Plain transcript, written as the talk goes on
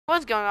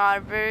What's going on,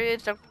 everybody?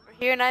 It's Dr.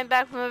 here, and I'm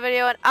back from a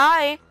video, and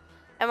I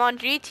am on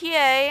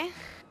GTA,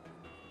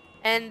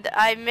 and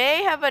I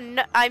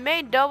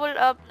may double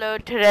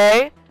upload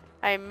today.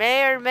 I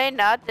may or may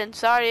not, and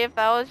sorry if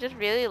that was just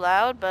really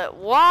loud, but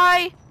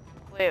why?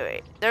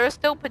 Wait, there are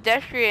still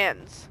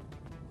pedestrians.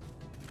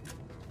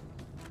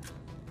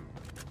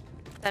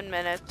 10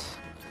 minutes.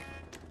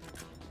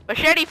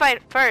 Machete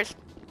fight first.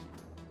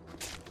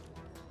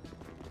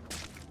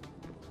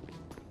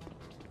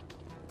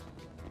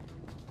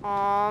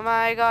 Oh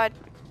my god.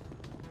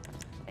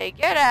 Hey,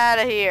 get out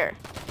of here.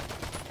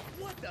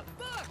 What the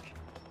fuck?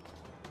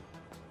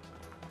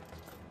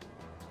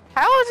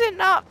 How is it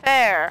not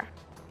fair?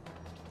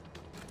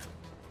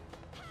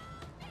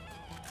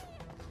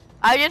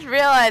 I just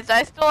realized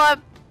I still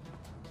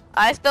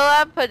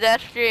have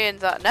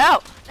pedestrians on. No!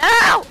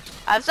 No!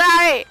 I'm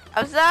sorry!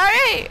 I'm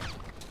sorry!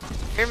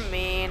 You're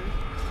mean.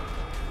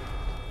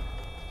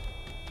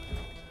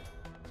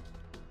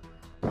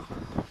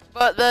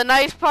 But the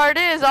nice part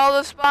is all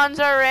the spawns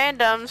are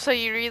random, so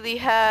you really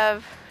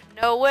have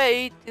no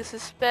way to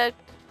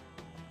suspect.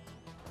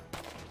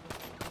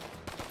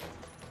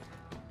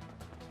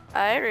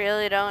 I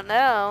really don't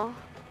know.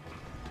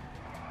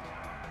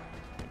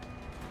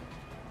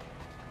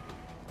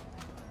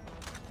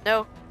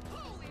 No.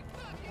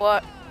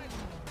 What?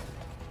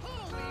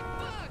 Holy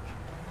fuck!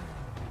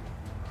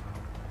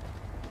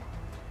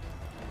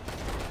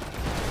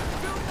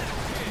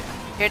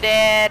 You're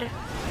dead.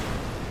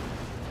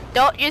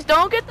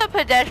 Don't get the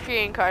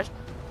pedestrian cars.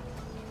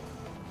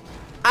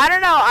 I don't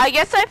know. I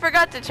guess I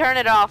forgot to turn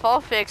it off. I'll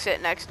fix it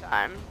next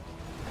time.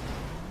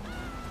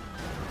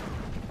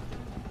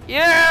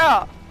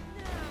 Yeah.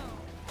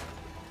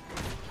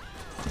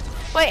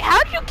 Wait,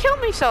 how'd you kill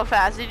me so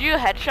fast? Did you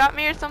headshot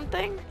me or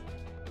something?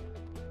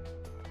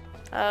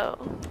 Oh.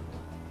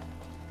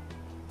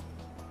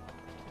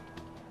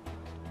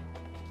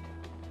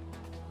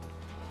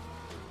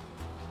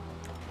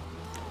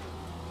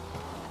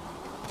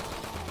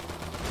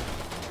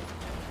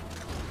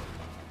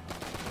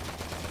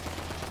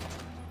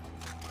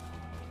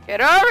 Get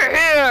over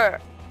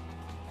here!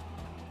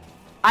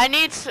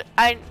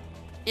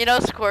 You know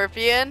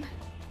Scorpion?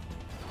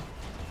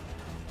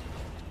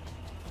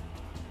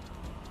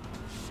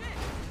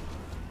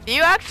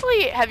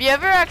 Have you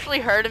ever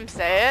actually heard him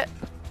say it?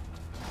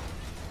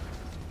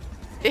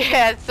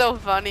 Yeah, it's so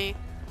funny.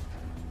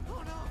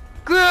 Oh no!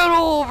 Get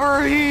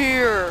over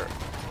here!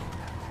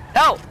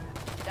 No!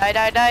 Die,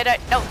 die, die, die.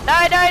 No,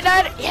 die, die,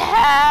 die.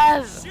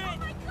 Yes! Shit!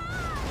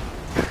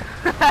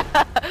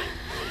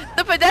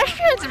 The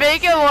pedestrians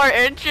make it more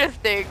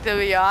interesting, to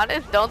be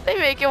honest. Don't they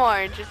make it more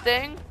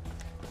interesting?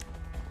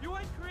 You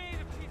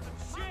uncreative piece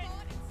of shit!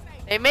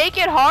 They make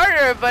it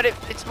harder, but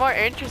it's more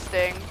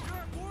interesting.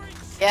 You're a boring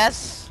shit!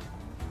 Yes.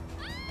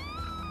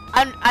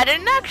 I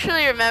didn't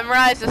actually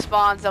memorize the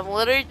spawns. I'm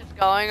literally just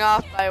going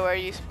off by where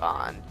you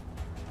spawned.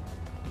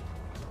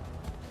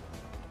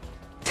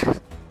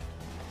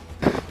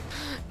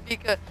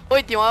 Because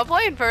wait, do you want to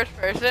play in first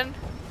person?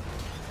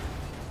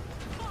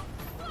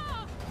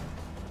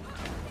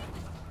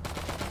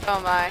 Oh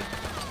my.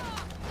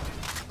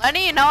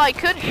 Lenny, you know I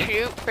could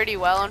shoot pretty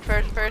well in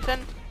first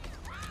person.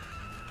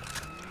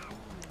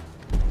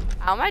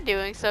 How am I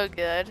doing so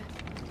good?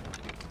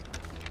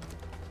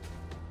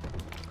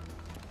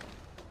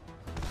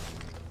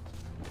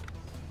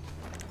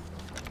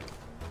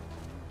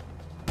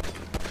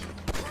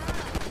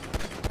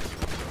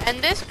 And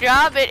this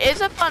job, it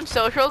is a fun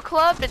social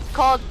club. It's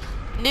called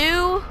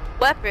New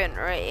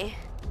Weaponry.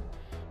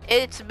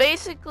 It's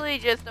basically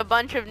just a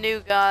bunch of new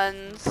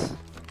guns.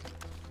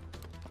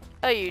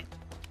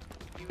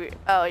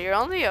 Oh, you're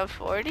only a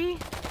 40?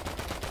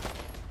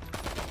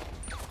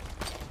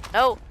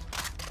 No.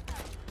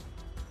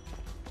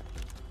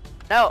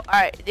 No,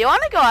 alright. Do you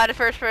want to go out of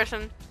first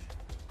person?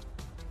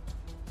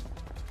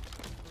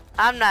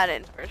 I'm not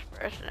in first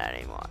person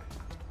anymore.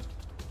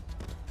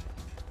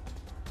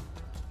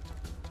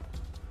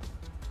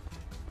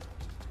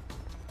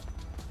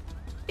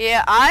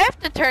 Yeah, I have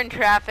to turn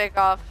traffic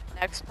off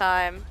next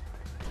time.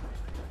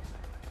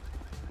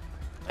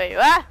 Wait,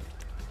 what?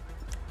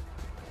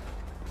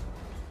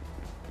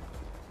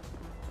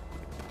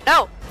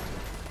 No!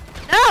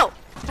 No!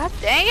 God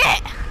dang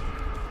it!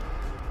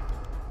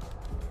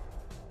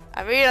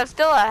 I mean, I'm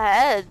still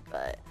ahead,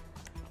 but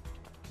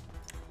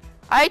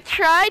I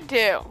tried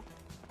to.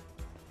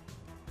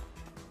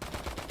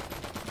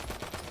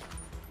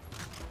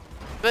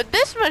 But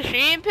this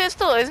machine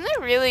pistol, isn't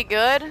it really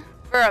good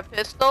for a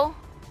pistol?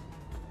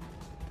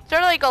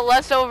 Sort of like a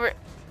less over.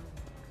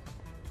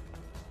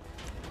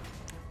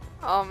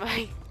 Oh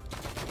my.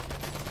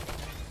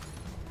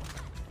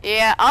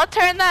 Yeah, I'll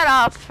turn that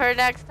off for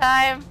next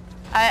time.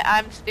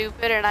 I'm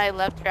stupid and I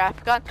left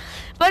traffic on.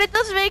 But it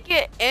does make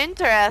it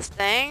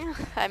interesting.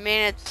 I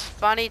mean, it's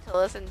funny to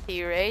listen to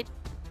you, right?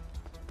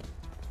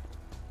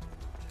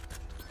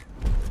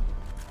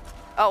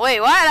 Oh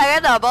wait, what? I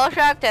got double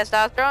shock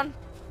testosterone?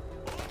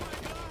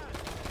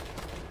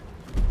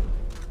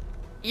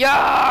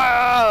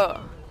 Yeah!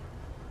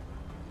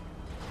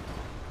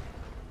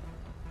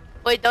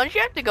 Wait, don't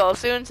you have to go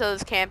soon, so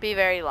this can't be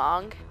very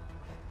long?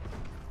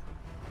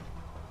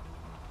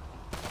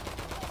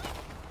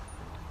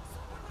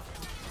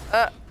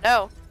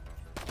 No.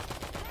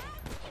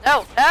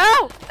 No,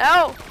 no,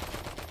 no!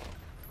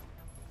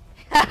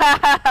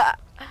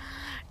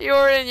 You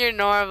were in your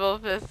normal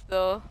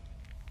pistol.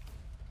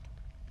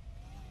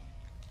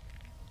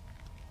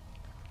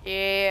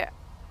 Yeah.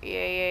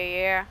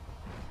 Yeah.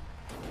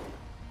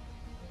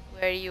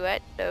 Where are you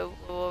at, though?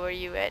 Where are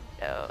you at,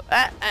 though?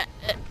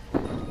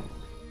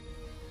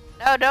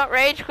 No, don't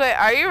rage quit.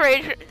 Are you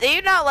rage? Do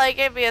you not like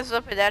it because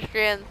of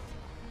pedestrians?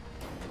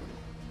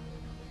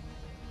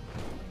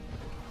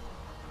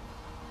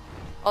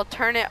 I'll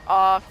turn it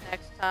off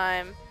next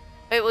time.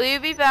 Wait, will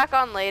you be back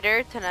on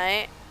later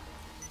tonight?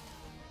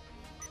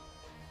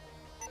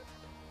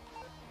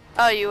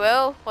 Oh, you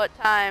will? What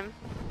time?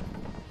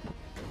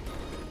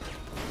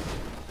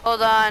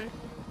 Hold on.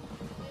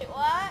 Wait,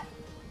 what?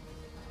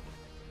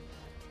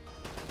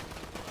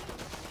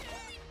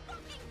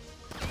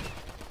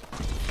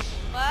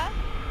 What?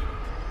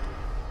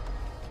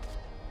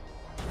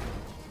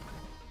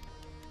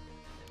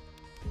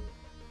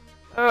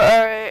 Oh,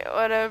 alright,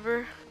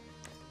 whatever.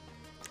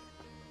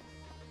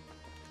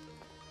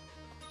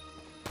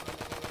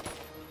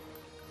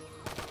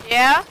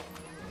 Yeah?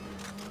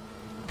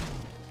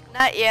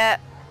 Not yet.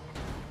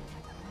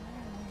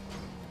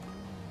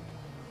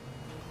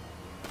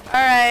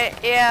 Alright,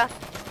 yeah.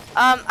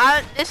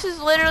 This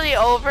is literally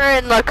over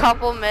in a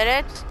couple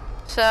minutes,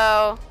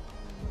 so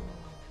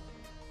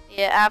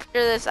yeah, after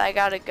this I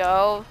gotta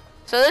go.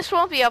 So this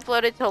won't be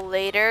uploaded till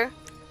later,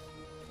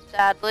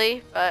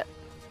 sadly, but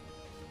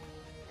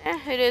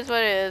it is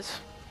what it is.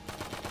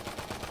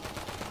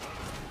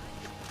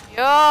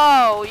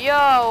 Yo,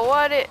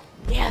 what it?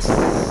 Yes.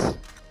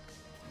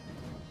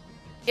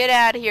 Get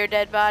out of here,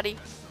 dead body.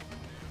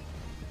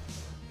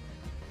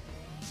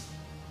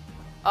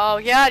 Oh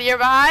God, you're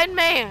behind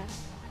me.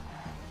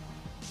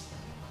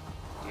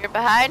 You're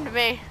behind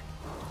me.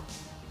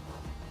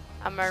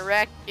 I'ma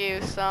wreck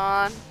you,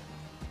 son.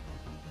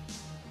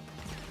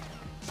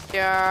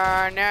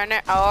 Or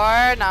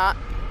not.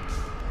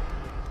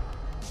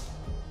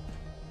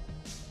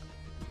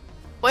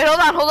 Wait,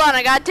 hold on.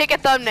 I gotta take a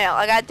thumbnail.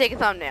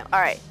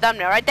 Alright,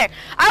 thumbnail right there.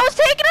 I was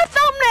taking a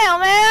thumbnail,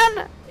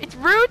 man! It's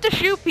rude to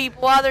shoot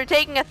people while they're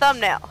taking a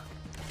thumbnail.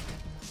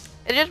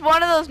 It's just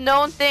one of those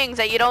known things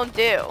that you don't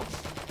do.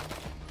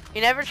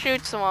 You never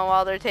shoot someone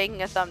while they're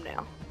taking a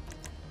thumbnail.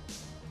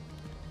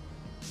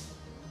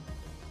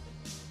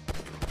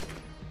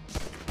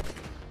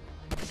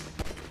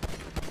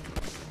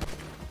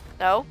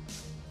 No?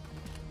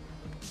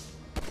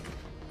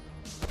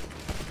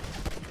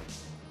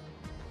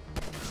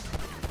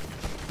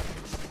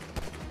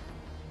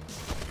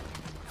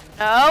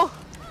 No?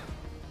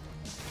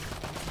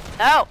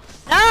 No!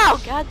 No!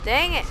 God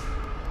dang it!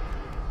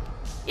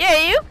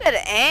 Yeah, you could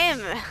aim.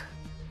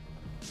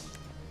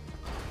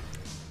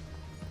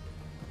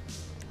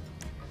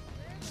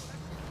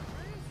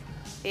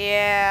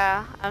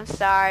 Yeah, I'm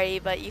sorry,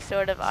 but you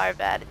sort of are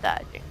bad at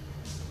dodging.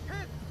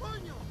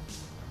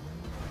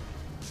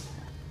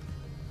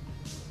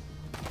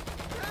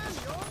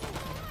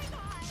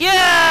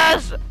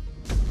 Yes!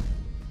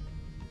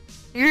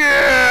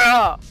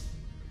 Yeah!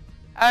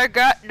 I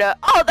got the.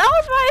 Oh, that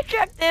was my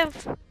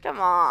objective. Come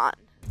on.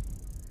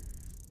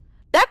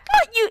 That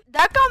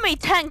got me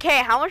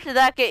 10K. How much did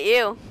that get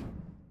you?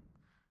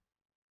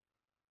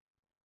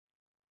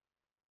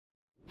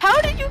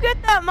 How did you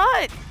get that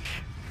much?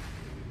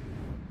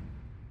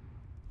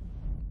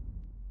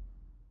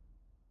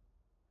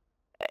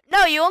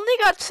 No, you only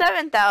got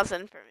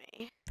 7,000 for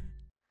me.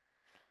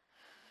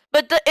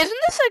 But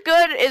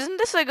isn't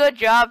this a good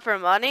job for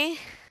money?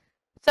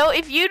 So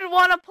if you'd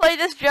want to play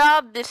this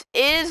job, this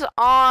is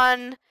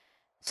on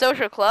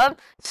Social Club.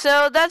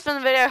 So that's been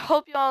the video. I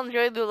hope you all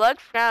enjoyed the luck.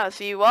 I'll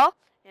see you all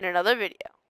in another video.